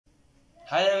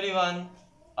Hi everyone,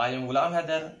 I am Ghulam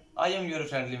Haider. I am your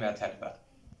friendly math helper.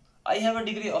 I have a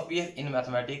degree of BS in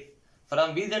mathematics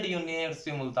from BZ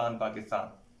University Multan,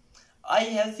 Pakistan. I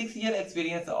have 6 year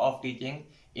experience of teaching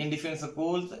in different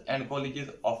schools and colleges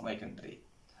of my country.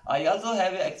 I also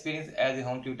have experience as a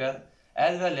home tutor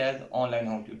as well as online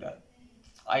home tutor.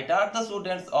 I taught the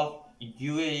students of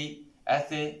UAE,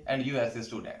 SA and USA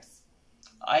students.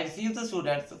 I received the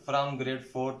students from grade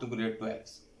 4 to grade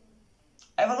 12.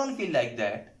 Everyone feel like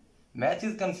that. Math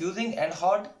is confusing and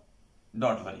hard.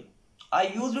 Don't worry. I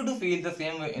used to feel the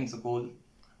same way in school.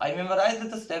 I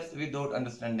memorized the steps without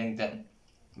understanding them.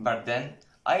 But then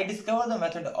I discovered the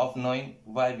method of knowing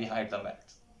why behind the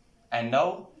math. And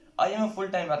now I am a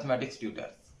full-time mathematics tutor,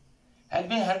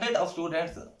 helping hundreds of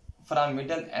students from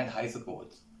middle and high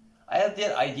schools as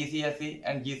their IGCSE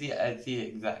and GCSE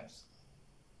exams.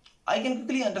 I can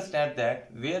quickly understand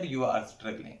that where you are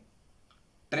struggling.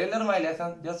 Tailor my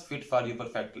lesson just fit for you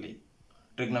perfectly.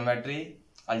 Trigonometry,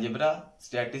 algebra,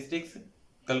 statistics,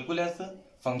 calculus,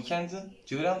 functions,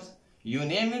 theorems, you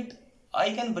name it,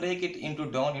 I can break it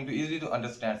down into easy to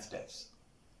understand steps.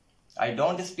 I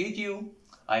don't just teach you,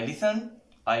 I listen,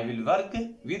 I will work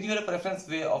with your preference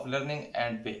way of learning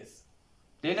and pace.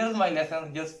 Tailor my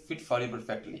lesson just fit for you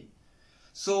perfectly.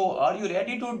 So, are you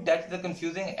ready to detach the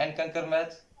confusing and conquer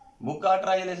math? Book or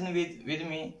try a lesson with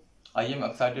me. I am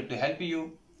excited to help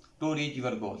you to reach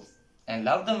your goals and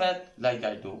love the math like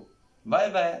I do.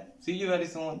 Bye bye. See you very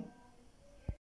soon.